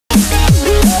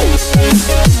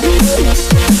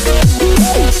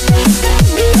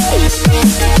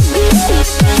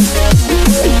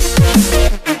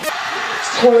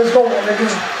Let's go, nigga.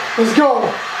 Let's go.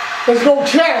 Let's go,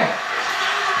 champ.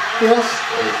 Yes.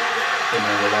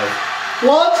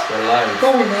 What? We're live.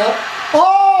 Going now.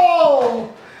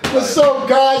 Oh! What's up,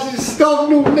 guys? It's Stuff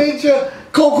New Ninja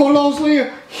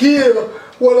Cocoloso here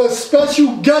with a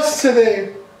special guest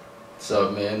today. What's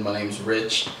up, man? My name's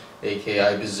Rich,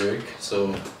 aka iBerserk.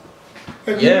 So,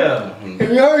 If yeah. You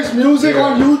heard his music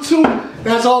on YouTube,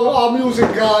 that's all our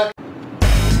music, guy.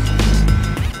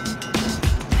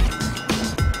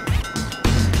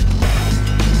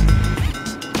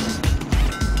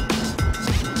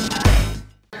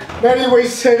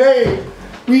 Anyways, today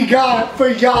we got for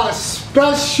y'all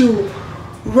special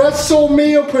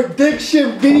Wrestlemania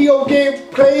prediction video game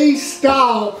play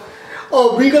style.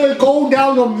 We're gonna go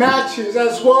down the matches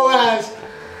as well as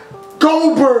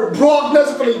Goldberg, Brock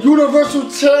Lesnar for the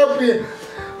Universal Champion,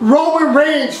 Roman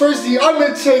Reigns versus The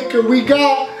Undertaker. We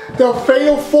got the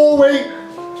Fatal 4-Way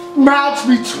match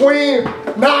between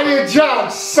Nia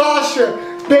Jax, Sasha,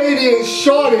 Bayley, and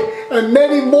Charlotte, and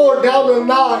many more down the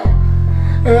line.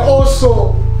 And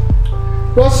also,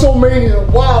 WrestleMania.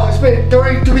 Wow, it's been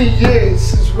 33 years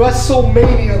since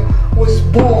WrestleMania was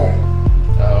born.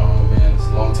 Oh man, it's a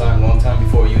long time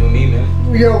before you and me, man.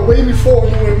 Yeah, way before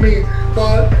you and me.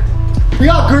 But we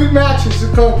got great matches to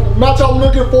come. The match I'm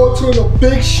looking forward to in the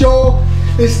big show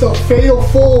is the Fatal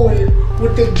 4-Way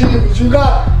with the Demons. You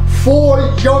got 4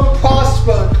 young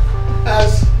prospects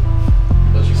as...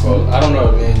 What you call it? I don't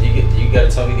know, man. You gotta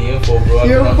tell me the info, bro. I've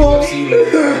been on UFC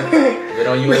lately. Been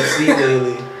on UFC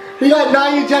lately. We got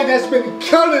Nia Jax that's been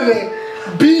killing it,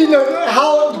 beating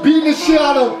the shit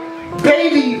out of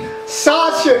Bayley,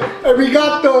 Sasha, and we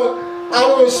got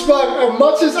out of respect. As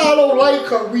much as I don't like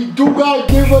her, we do gotta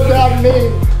give her that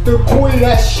name, the queen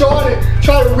that Charlotte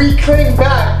trying to reclaim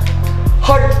back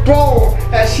her throne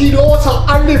as she lost her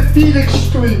undefeated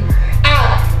streak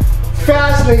at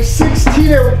Fastlane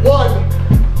 16-1.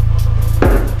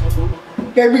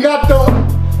 Then we got the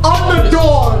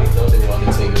underdog. They want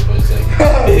to take it for a second.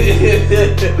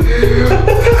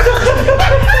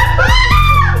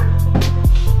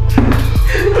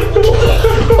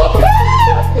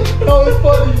 That was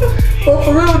funny. But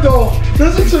for real though,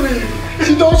 listen to me.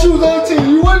 She thought she was 18.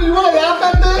 You wanna laugh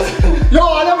at this? Yo,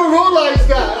 I never realized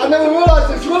that. I never realized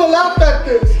this. You wanna laugh at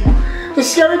this? The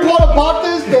scary part about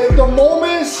this, the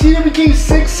moment she became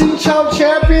 16-time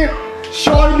champion,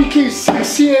 Charlotte became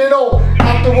 16-0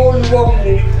 after Royal Rumble.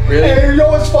 Really? And you know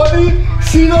what's funny?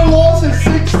 Cena lost as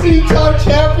 16-time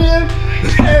champion,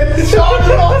 and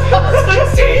Charlotte lost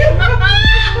as 16.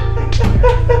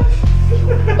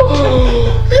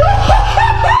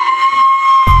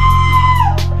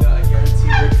 Yeah, I guarantee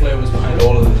Ric Flair was behind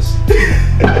all of this.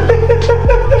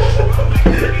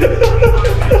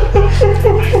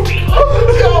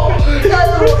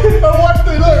 And one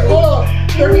thing, look, hold on.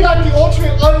 Then we got the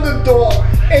ultimate underdog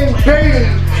and Bayley.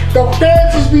 The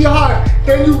fans is behind.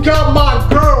 Then you got my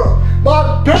girl,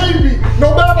 my baby.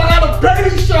 No matter if I got a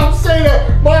baby shit, I'm saying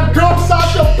that. My girl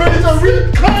Sasha Banks to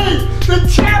reclaim the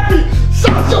champion.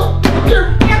 Sasha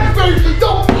fucking Banks,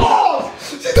 the boss.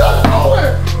 She's not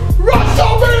going.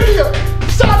 WrestleMania,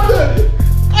 Sunday,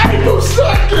 April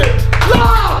 2nd,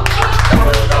 live.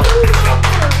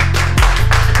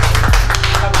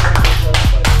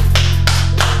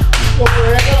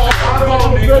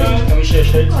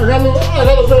 I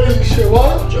got a very shit.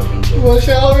 What? I'm joking. You wanna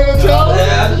share all your challenge?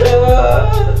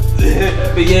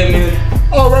 Yeah, but yeah, man.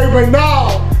 Alright, but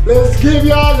now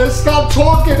let's stop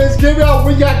talking. Let's give y'all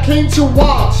what y'all came to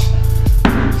watch.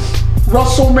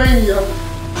 WrestleMania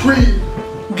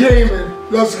pre-gaming.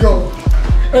 Let's go.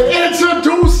 And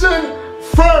introducing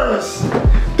first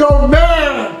the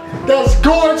man that's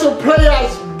going to play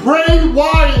as Bray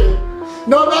Wyatt.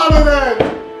 None other than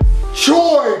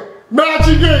Troy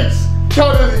MagicAce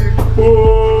Kennedy.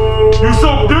 You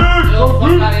so good! Yo,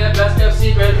 fuck out of here, best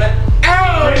KFC, baby.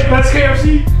 Hey! Best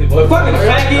KFC? Boy, Fucking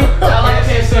faggot! I like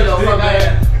KFC though, fuck out of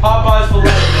here. Popeyes for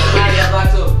life. Yeah, black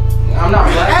too. I'm not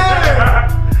black.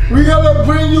 Hey! We're gonna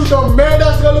bring you the man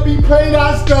that's gonna be playing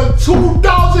as the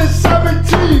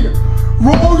 2017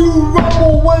 Royal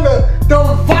Rumble winner, the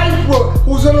Viper,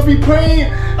 who's gonna be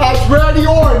playing as Randy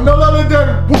Orton, none other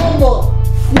than Wilmer,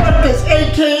 Fuentes,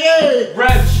 aka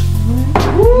Wrench.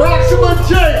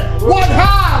 MaxxJ. One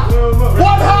half!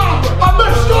 A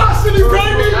monstrosity,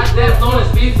 baby! Not that known as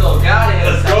beef though, get out of here.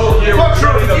 Let's go. Here we're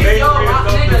truly the main Yo, my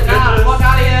nigga, nah, fuck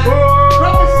out of here.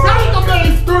 Represent the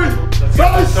main 3!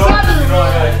 Represent it!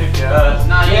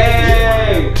 Nah,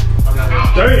 Yay!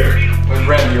 Damn! When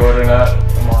Randy ordering that.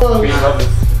 Come on.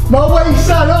 My way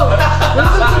set up.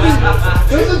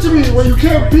 me, when you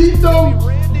can't beat them,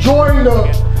 join them.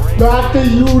 But after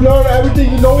you learn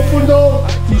everything you know from them,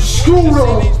 you screw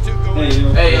them.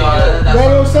 Hey,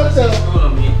 that's screw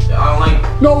them. I don't like.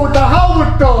 No, what the hell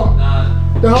with them?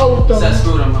 Nah. The hell with them? Said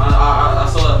screw them. I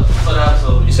saw the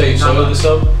episode. You say you soiled this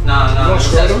up? Nah.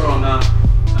 Said screw them. Nah.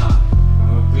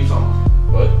 What you talking about?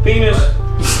 What? Penis.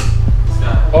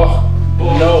 Oh,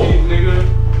 Ball no. Steve, nigga.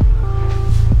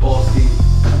 Ball Steve.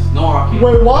 No arcade.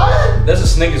 Wait, what? There's a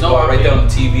Snickers bar right there on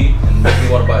the TV, and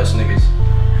you want to buy a Snickers.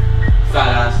 Fat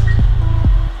ass.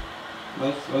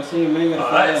 Let's see you make it.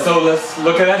 Alright, so let's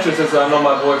look at entrances. I know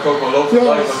my boy Cocoloso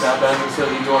likes to tap entrance.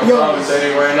 He's doing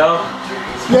commentating right now.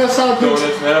 Yes, I do. Doing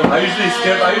this, man. I usually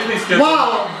skip.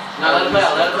 Wow. Nah, let it play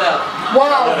out.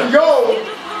 Wow, yo.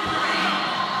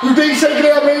 You think Shaking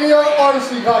That Mania?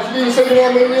 Honestly, guys, you think Shaking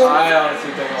That Mania? I honestly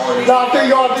think already. Nah, I think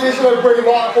y'all did shit like Brady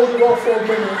Rock. Hold it off for a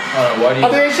minute. Why do you? I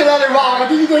think shit like Rock. I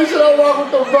think you did shit like Rock with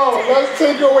the bro. Let's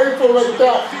take it away from like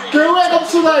that. Get right up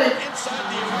to like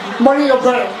Money in the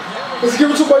Bank. Let's give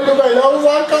it to Money in the Bank. Now we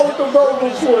walk out with the bro real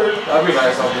quick. That'd be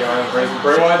nice, I'll be honest.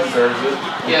 Bray Wyatt deserves it.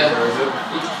 Yeah.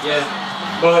 Yeah.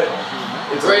 But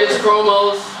it's Greatest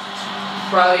promos,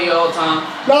 probably all time.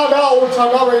 Not all the time,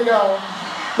 not right now.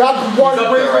 Not one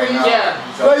great right now. Yeah.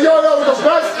 But yo, the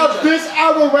best of this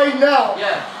era right now.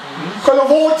 Yeah. Because of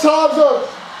all times,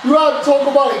 you gotta talk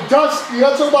about it Dusty, you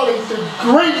gotta talk about it the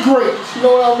greats, you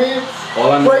know what I mean?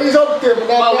 All I know, Bray's up there, but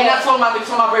Well, we're not talking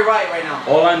about Bray Wyatt right now.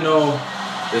 all I know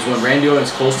is when Randy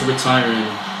Orton's close to retiring,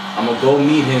 I'm gonna go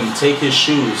meet him, take his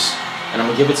shoes, and I'm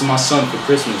gonna give it to my son for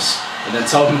Christmas, and then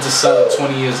tell him to sell it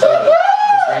 20 years later.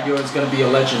 Randy Orton's gonna be a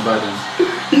legend by then.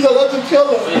 He's a legend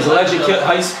killer. He's a legend killer.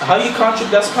 How you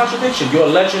that's a contradiction. You're a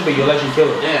legend, but you're a legend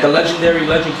killer. Yeah. The legendary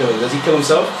legend killer. Does he kill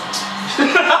himself?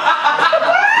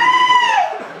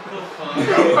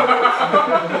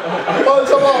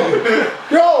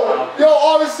 Yo,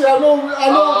 honestly, I know.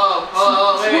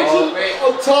 Wait.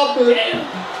 On topic.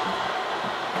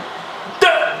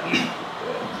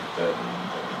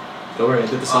 Go ahead,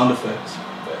 did the sound effects.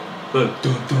 Look,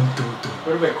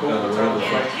 would have been cool to turn the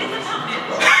fight.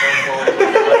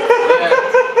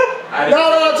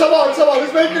 No, come on.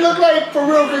 Let's make it look like, for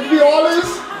real, to be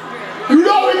honest, you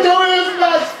know what we're doing this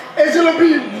match is gonna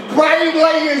be bright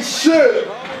light as shit.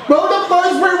 Remember the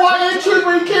first Bray Wyatt entrance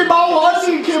when he came out,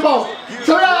 Orton came out?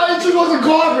 So that entrance was a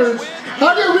garbage.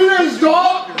 How the arena is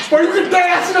dark, but you can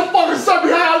dance in the fucking sun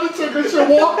behind Undertaker and shit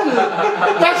walking.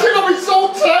 That shit gonna be so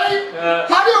tight.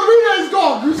 How the arena is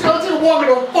dark, you see Undertaker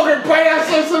walking a fucking bright ass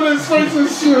lights in his face and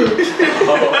shit.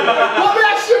 What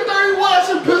that shit 31, that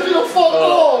shit pissed me the fuck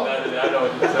off. I know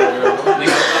what you're saying.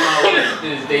 Niggas come out with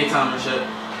this daytime and shit.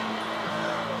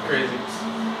 Crazy.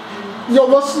 Yo,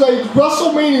 what's like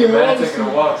WrestleMania? Man, taking a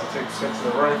walk to take 6 in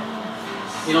the ring.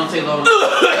 You don't take long. You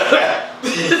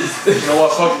know what?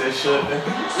 Fuck this shit.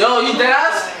 Yo, you dead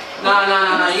ass?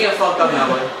 Nah. You get fucked up now,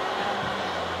 boy.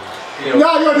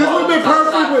 Yo, this would be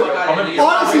perfect with.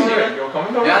 Honestly,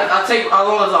 yeah, I'll take how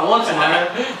long as I want to, man.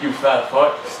 You fat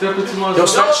fuck. Step it 2 months. Yo,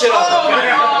 stop shit up.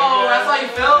 Oh, that's how you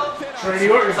feel? That's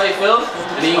how you feel?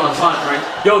 And then you gonna taunt, right?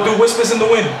 Yo, do whispers in the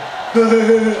wind. you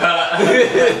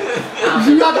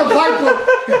got the Viper.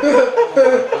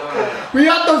 We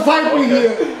got the Viper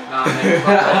here. Nah,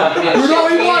 man. You know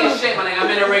he won. Shit, my nigga. I'm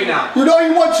in the ring now. You know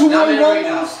he won 2 I'm in the ring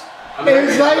Rumbles now. in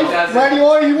his life. Randy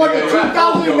Orton, he won the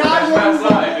 2009 Rumble,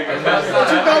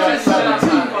 2017.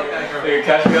 Nigga,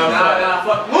 catch me outside. Nah,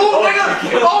 fuck. Move,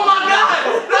 nigga! Oh my god!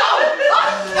 No!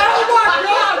 Oh my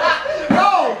god!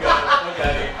 No!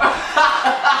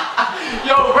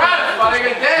 Yo, rap, my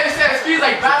nigga. Damn, he said excuse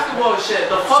like basketball shit.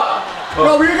 The fuck?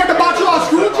 Yo, we didn't get the Montreal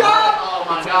screw job? Oh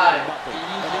my god.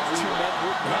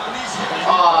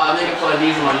 Oh, nigga put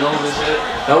these in my nose and shit.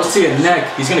 That was to your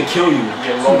neck. He's gonna kill you.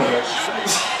 Get low here.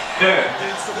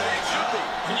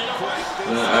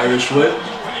 Irish whip.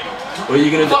 What are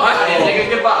you gonna do? Fuck, nigga,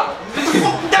 get back.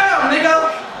 Damn, nigga.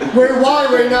 Bray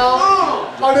Wyatt right now.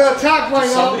 Under attack right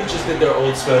now. Somebody just did their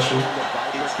old special.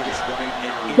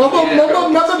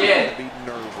 Remember. Yeah.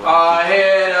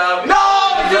 Head up. No,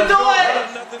 what you doing?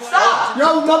 Stop.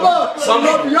 Yo, remember.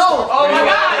 Yo. Oh my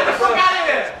god, get the fuck out of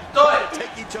here. Do it.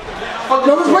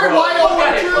 Remember Bray Wyatt on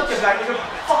that Fuck trip? it back, nigga.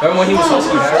 Remember when he was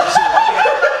hustling Harris?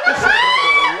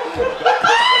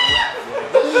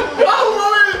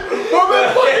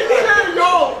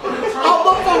 I'm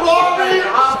a Ferrari.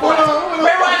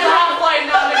 Ray Wyatt's a house flyer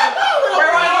now, nigga. Ray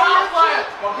Wyatt's a house flyer.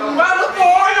 Ray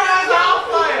Wyatt's a house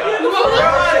flyer. Ray Wyatt's a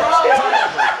house flyer.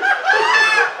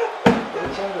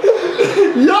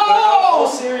 Yo! All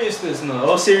seriousness,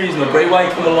 no. Bray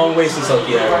Wyatt come a long way since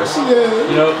Husky Harris. Yeah.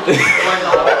 You know?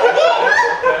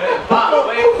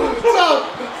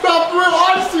 Stop, real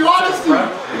honesty.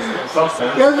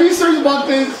 Let's be serious about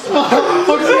this.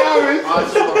 Fuck Harris.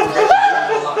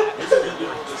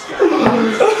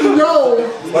 Yo.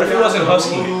 What if he wasn't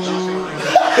husky?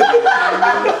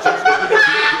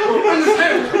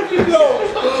 Yo,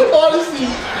 honestly,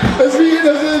 let's be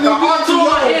on to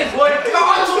my hands, boy.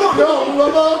 Yo,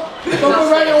 remember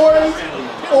Randy Orton's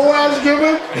old ass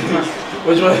gimmick?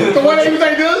 Which one? The one that he was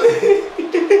like this?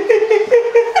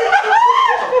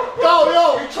 Yo,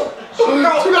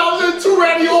 2002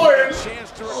 Randy Orton.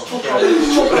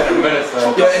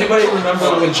 Yeah, anybody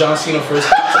remember when John Cena first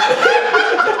came?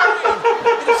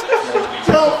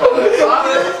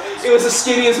 It was the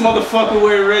skinniest motherfucker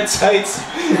wearing red tights.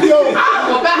 Yo, remember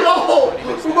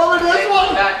this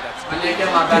one? My neck in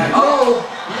my back. Yo,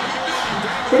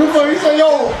 what the fuck? He said,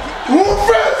 yo,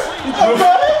 Rufus!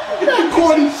 That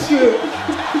corny shit.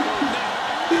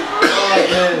 Oh,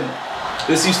 man.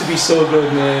 This used to be so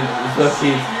good, man.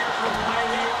 Lucky.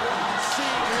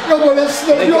 Yo, but let's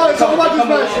talk about this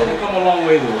match. They come a long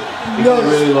way, though. They come a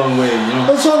really long way, you know?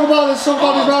 Let's talk about this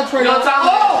match right now.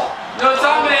 No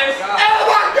time is. Oh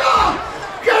my God!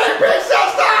 Get it,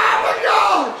 princess! Oh my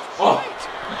God!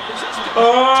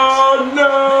 Oh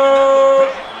no!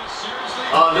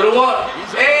 Little one.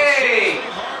 Hey!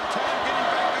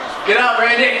 Get up,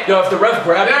 Randy. Yo, if the ref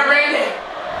grabbed Get up, Randy.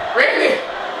 Randy.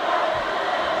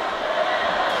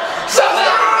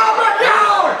 Oh my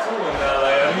God!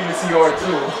 I need to see R2.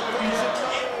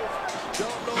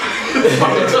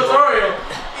 Fucking tutorial.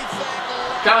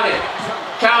 Count it.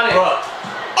 What?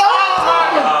 Oh my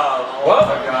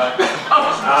God.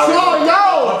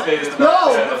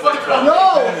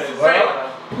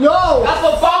 Yo! That's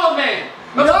what Bomber Man.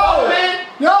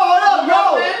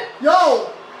 Yo!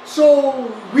 So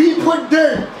we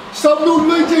predict, some new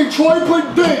legend, Troy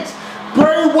predicts,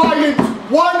 Bray Wyatt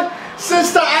won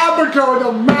Sister Abreu,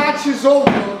 the match is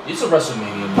over. It's a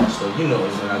WrestleMania match, though. You know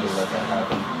it's not gonna let that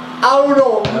happen. I don't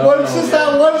know. One Sister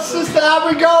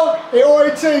Abreu, it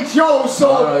only takes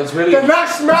it's really the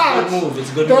next match. It's a good move. It's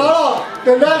a good move.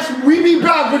 The next, we be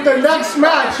back with the next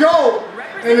match,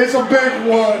 and it's a big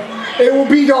one. It will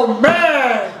be the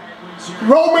man,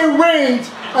 Roman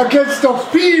Reigns against the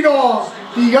Phenom,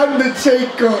 The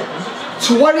Undertaker.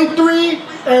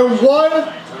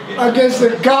 23-1 against the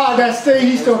guy that says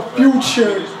he's the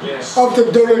future of the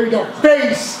WWE, the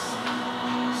face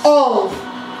of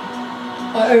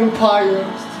an empire.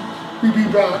 We be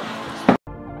back.